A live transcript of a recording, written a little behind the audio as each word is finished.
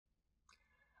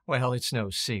Well, it's no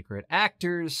secret.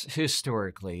 Actors,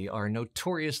 historically, are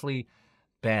notoriously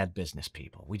bad business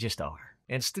people. We just are.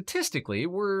 And statistically,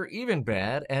 we're even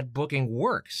bad at booking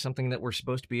work, something that we're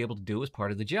supposed to be able to do as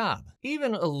part of the job.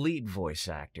 Even elite voice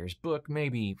actors book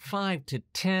maybe 5 to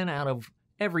 10 out of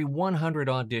every 100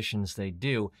 auditions they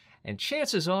do, and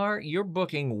chances are you're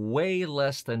booking way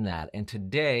less than that. And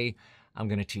today, I'm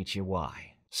going to teach you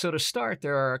why. So to start,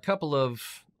 there are a couple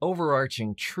of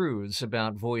overarching truths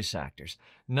about voice actors.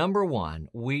 Number one,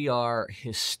 we are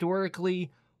historically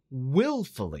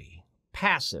willfully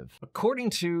passive.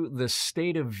 According to the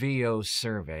State of VO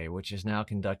survey, which is now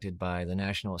conducted by the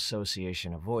National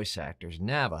Association of Voice Actors,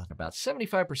 NAVA, about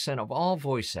 75% of all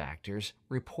voice actors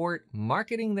report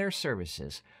marketing their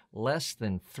services less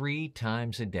than 3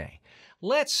 times a day.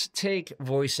 Let's take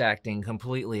voice acting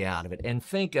completely out of it and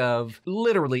think of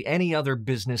literally any other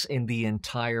business in the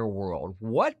entire world.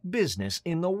 What business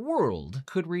in the world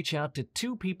could reach out to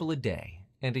 2 people a day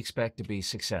and expect to be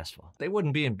successful? They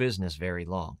wouldn't be in business very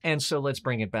long. And so let's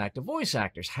bring it back to voice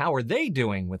actors. How are they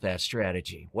doing with that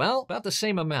strategy? Well, about the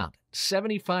same amount.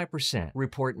 75%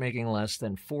 report making less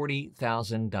than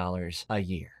 $40,000 a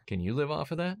year. Can you live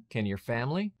off of that? Can your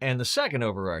family? And the second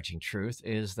overarching truth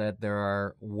is that there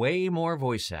are way more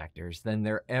voice actors than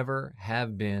there ever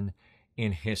have been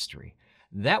in history.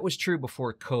 That was true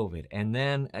before COVID, and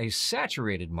then a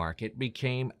saturated market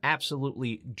became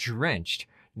absolutely drenched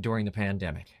during the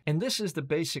pandemic. And this is the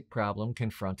basic problem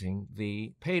confronting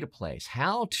the pay-to-plays: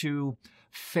 how to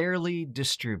fairly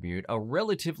distribute a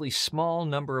relatively small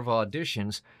number of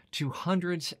auditions to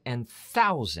hundreds and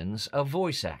thousands of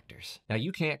voice actors. Now,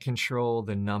 you can't control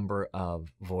the number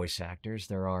of voice actors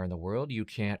there are in the world. You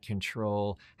can't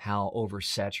control how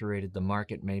oversaturated the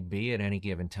market may be at any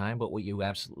given time, but what you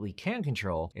absolutely can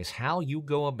control is how you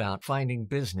go about finding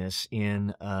business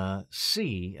in a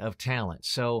sea of talent.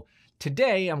 So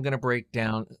today, I'm going to break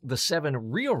down the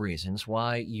 7 real reasons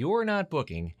why you're not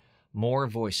booking more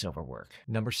voiceover work.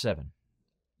 Number 7,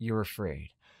 you're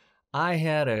afraid. I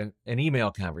had an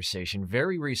email conversation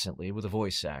very recently with a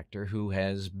voice actor who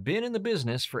has been in the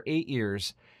business for 8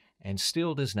 years and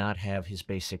still does not have his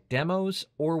basic demos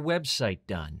or website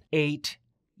done. 8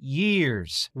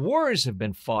 years. Wars have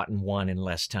been fought and won in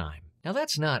less time. Now,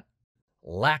 that's not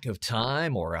lack of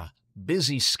time or a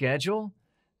busy schedule.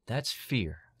 That's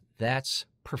fear. That's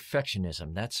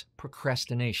perfectionism. That's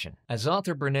procrastination. As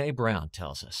author Brené Brown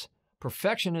tells us,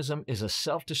 perfectionism is a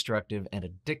self-destructive and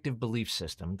addictive belief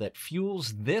system that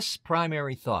fuels this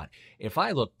primary thought: if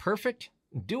I look perfect,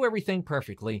 do everything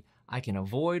perfectly, I can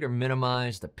avoid or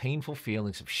minimize the painful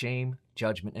feelings of shame,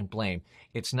 judgment, and blame.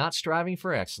 It's not striving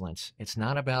for excellence. It's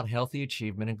not about healthy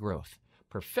achievement and growth.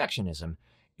 Perfectionism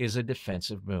is a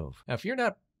defensive move. Now, if you're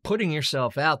not putting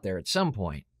yourself out there at some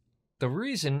point, the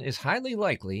reason is highly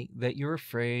likely that you're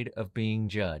afraid of being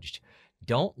judged.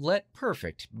 Don't let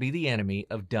perfect be the enemy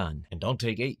of done. And don't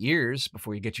take 8 years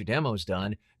before you get your demos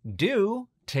done. Do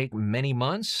take many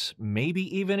months, maybe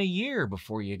even a year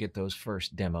before you get those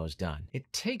first demos done.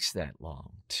 It takes that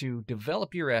long to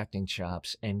develop your acting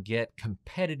chops and get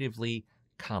competitively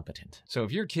competent. So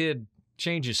if your kid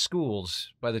changes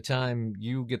schools by the time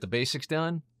you get the basics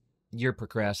done, you're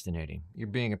procrastinating. You're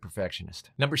being a perfectionist.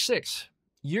 Number 6.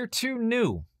 You're too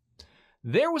new.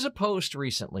 There was a post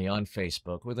recently on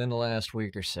Facebook within the last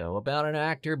week or so about an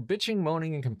actor bitching,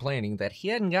 moaning, and complaining that he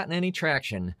hadn't gotten any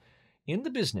traction in the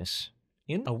business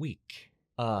in a week.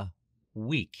 A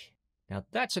week. Now,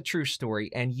 that's a true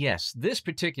story, and yes, this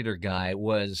particular guy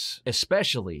was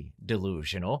especially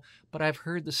delusional, but I've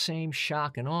heard the same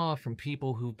shock and awe from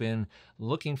people who've been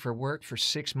looking for work for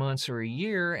 6 months or a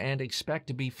year and expect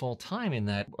to be full-time in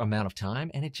that amount of time,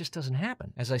 and it just doesn't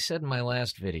happen. As I said in my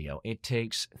last video, it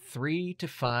takes 3 to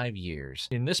 5 years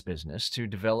in this business to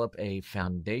develop a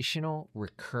foundational,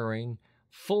 recurring,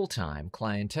 full-time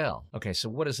clientele. Okay, so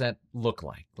what does that look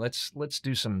like? Let's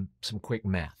do some quick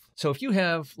math. So if you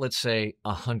have, let's say,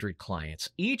 100 clients,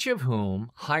 each of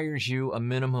whom hires you a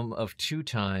minimum of 2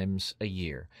 times a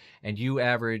year, and you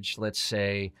average, let's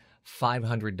say,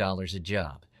 $500 a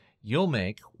job, you'll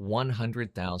make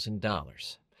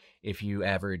 $100,000. If you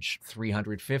average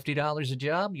 $350 a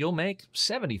job, you'll make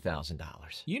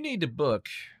 $70,000. You need to book,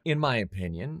 in my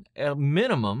opinion, a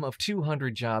minimum of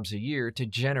 200 jobs a year to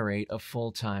generate a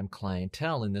full-time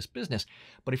clientele in this business.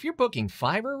 But if you're booking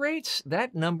Fiverr rates,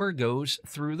 that number goes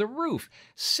through the roof.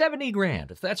 70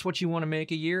 grand, if that's what you want to make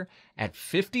a year, at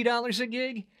 $50 a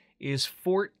gig, is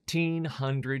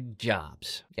 1,400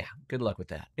 jobs. Yeah, good luck with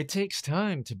that. It takes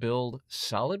time to build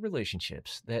solid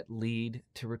relationships that lead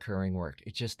to recurring work.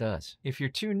 It just does. If you're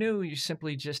too new, you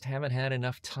simply just haven't had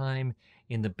enough time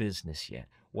in the business yet.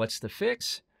 What's the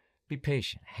fix? Be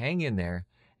patient, hang in there,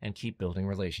 and keep building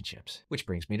relationships. Which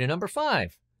brings me to number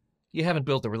 5. You haven't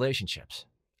built the relationships.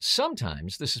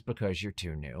 Sometimes this is because you're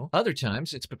too new. Other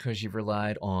times it's because you've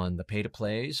relied on the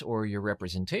pay-to-plays or your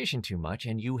representation too much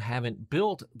and you haven't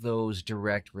built those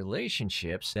direct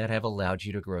relationships that have allowed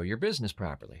you to grow your business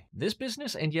properly. This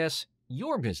business, and yes,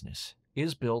 your business,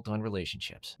 is built on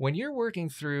relationships. When you're working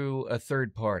through a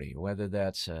third party, whether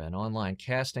that's an online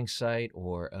casting site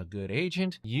or a good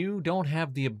agent, you don't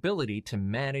have the ability to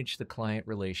manage the client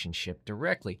relationship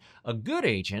directly. A good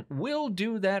agent will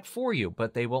do that for you,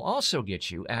 but they will also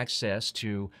get you access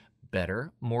to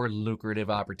better, more lucrative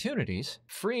opportunities,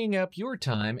 freeing up your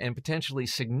time and potentially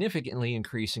significantly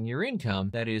increasing your income,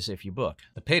 that is, if you book.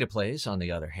 The pay-to-plays, on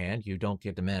the other hand, you don't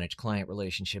get to manage client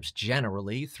relationships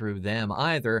generally through them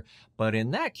either, but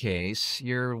in that case,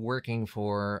 you're working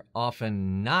for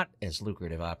often not as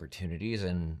lucrative opportunities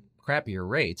and crappier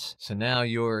rates. So now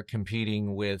you're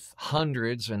competing with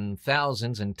hundreds and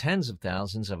thousands and tens of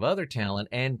thousands of other talent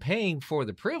and paying for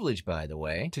the privilege, by the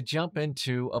way, to jump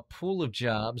into a pool of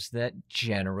jobs that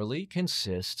generally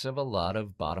consists of a lot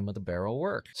of bottom-of-the-barrel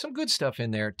work. Some good stuff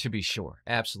in there, to be sure.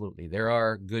 Absolutely. There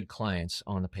are good clients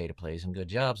on the pay-to-plays and good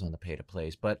jobs on the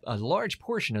pay-to-plays, but a large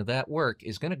portion of that work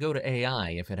is going to go to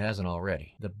AI if it hasn't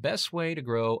already. The best way to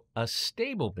grow a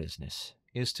stable business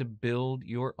is to build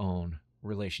your own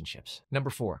relationships.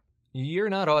 Number 4, you're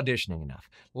not auditioning enough.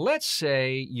 Let's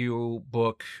say you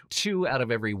book 2 out of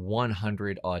every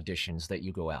 100 auditions that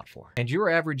you go out for, and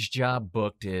your average job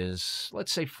booked is,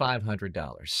 let's say,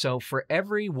 $500. So for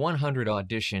every 100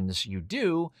 auditions you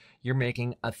do, you're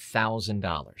making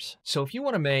 $1,000. So if you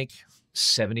want to make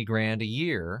 70 grand a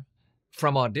year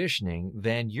from auditioning,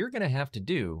 then you're going to have to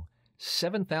do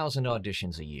 7,000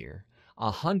 auditions a year,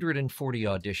 140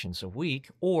 auditions a week,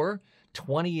 or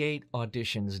 28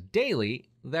 auditions daily.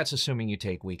 That's assuming you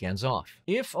take weekends off.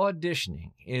 If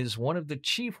auditioning is one of the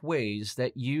chief ways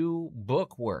that you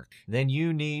book work, then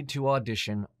you need to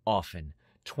audition often.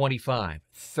 25,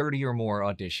 30 or more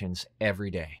auditions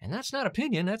every day. And that's not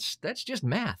opinion, that's just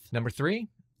math. Number 3,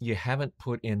 you haven't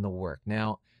put in the work.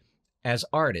 Now, as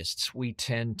artists, we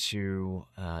tend to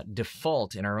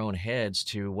default in our own heads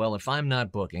to, well, if I'm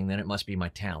not booking, then it must be my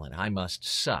talent. I must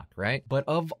suck, right? But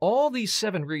of all these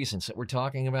 7 reasons that we're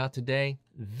talking about today,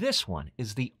 this one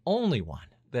is the only one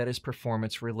that is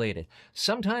performance related.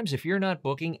 Sometimes if you're not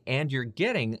booking and you're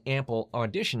getting ample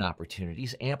audition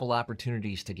opportunities, ample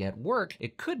opportunities to get work,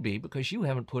 it could be because you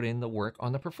haven't put in the work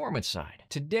on the performance side.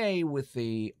 Today, with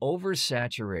the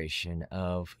oversaturation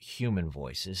of human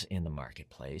voices in the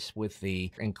marketplace, with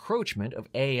the encroachment of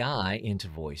AI into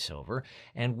voiceover,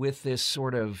 and with this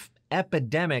sort of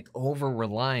epidemic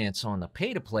over-reliance on the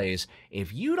pay-to-plays,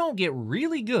 if you don't get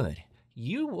really good,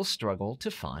 you will struggle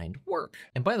to find work.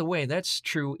 And by the way, that's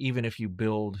true even if you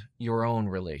build your own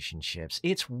relationships.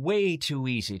 It's way too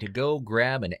easy to go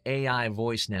grab an AI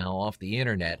voice now off the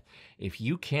internet if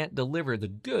you can't deliver the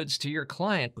goods to your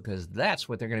client, because that's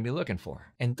what they're going to be looking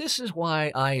for. And this is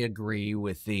why I agree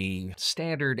with the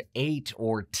standard 8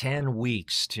 or 10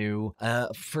 weeks to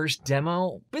a first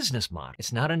demo business model.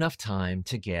 It's not enough time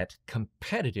to get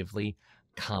competitively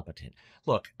competent.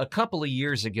 Look, a couple of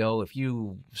years ago, if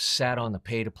you sat on the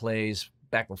pay-to-plays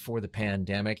back before the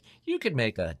pandemic, you could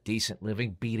make a decent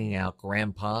living beating out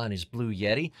Grandpa and his Blue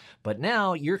Yeti, but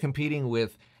now you're competing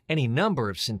with any number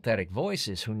of synthetic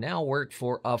voices who now work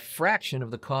for a fraction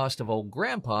of the cost of old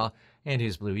Grandpa and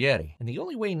his Blue Yeti. And the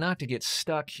only way not to get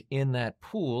stuck in that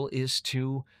pool is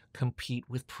to compete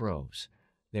with pros.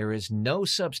 There is no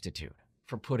substitute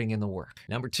for putting in the work.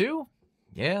 Number 2,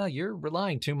 yeah, you're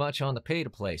relying too much on the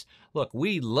pay-to-plays. Look,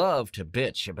 we love to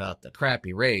bitch about the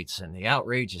crappy rates and the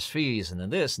outrageous fees and the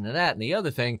this and the that and the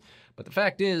other thing, but the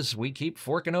fact is we keep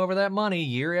forking over that money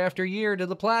year after year to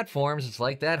the platforms. It's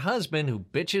like that husband who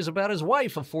bitches about his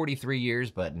wife of 43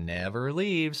 years but never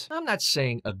leaves. I'm not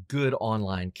saying a good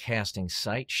online casting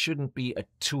site shouldn't be a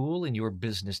tool in your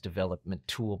business development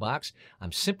toolbox.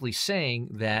 I'm simply saying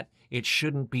that it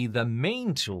shouldn't be the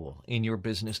main tool in your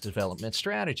business development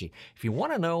strategy. If you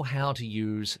want to know how to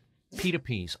use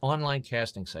P2Ps, online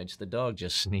casting sites, the dog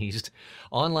just sneezed,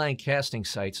 online casting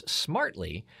sites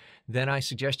smartly, then I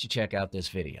suggest you check out this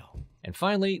video. And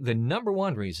finally, the number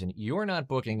 1 reason you're not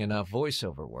booking enough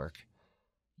voiceover work,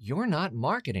 you're not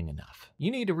marketing enough.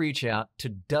 You need to reach out to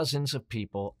dozens of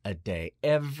people a day,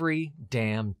 every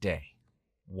damn day.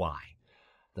 Why?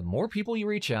 The more people you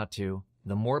reach out to,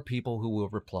 the more people who will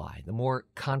reply, the more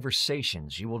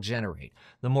conversations you will generate,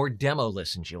 the more demo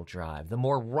listens you'll drive, the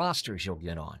more rosters you'll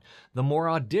get on, the more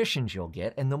auditions you'll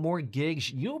get, and the more gigs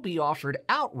you'll be offered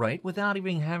outright without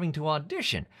even having to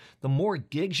audition. The more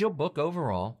gigs you'll book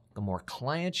overall, the more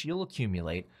clients you'll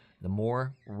accumulate, the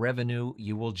more revenue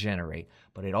you will generate.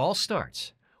 But it all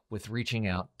starts with reaching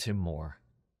out to more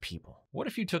people. What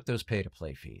if you took those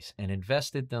pay-to-play fees and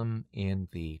invested them in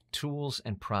the tools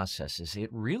and processes it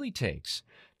really takes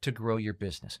to grow your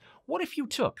business? What if you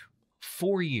took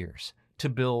 4 years to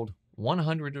build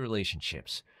 100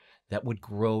 relationships that would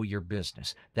grow your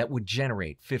business, that would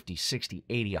generate $50, $60,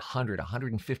 $80, $100,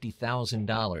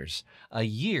 $150,000 a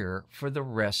year for the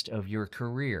rest of your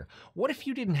career? What if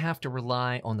you didn't have to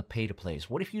rely on the pay-to-plays?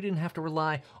 What if you didn't have to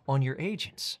rely on your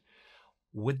agents?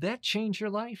 Would that change your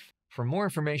life? For more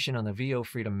information on the VO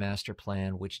Freedom Master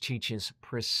Plan, which teaches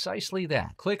precisely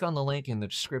that, click on the link in the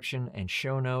description and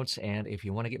show notes. And if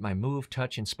you want to get my Move,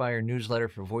 Touch, Inspire newsletter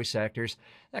for voice actors,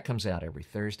 that comes out every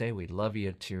Thursday. We'd love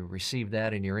you to receive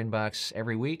that in your inbox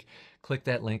every week. Click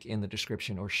that link in the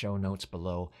description or show notes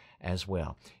below as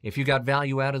well. If you got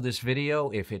value out of this video,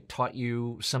 if it taught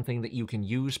you something that you can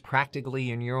use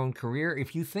practically in your own career,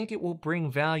 if you think it will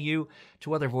bring value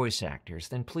to other voice actors,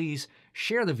 then please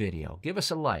share the video, give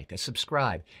us a like, a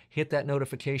subscribe, hit that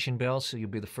notification bell so you'll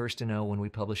be the first to know when we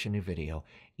publish a new video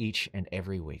each and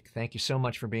every week. Thank you so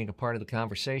much for being a part of the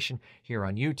conversation here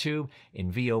on YouTube,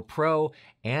 in VO Pro,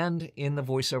 and in the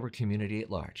voiceover community at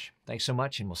large. Thanks so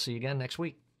much, and we'll see you again next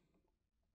week.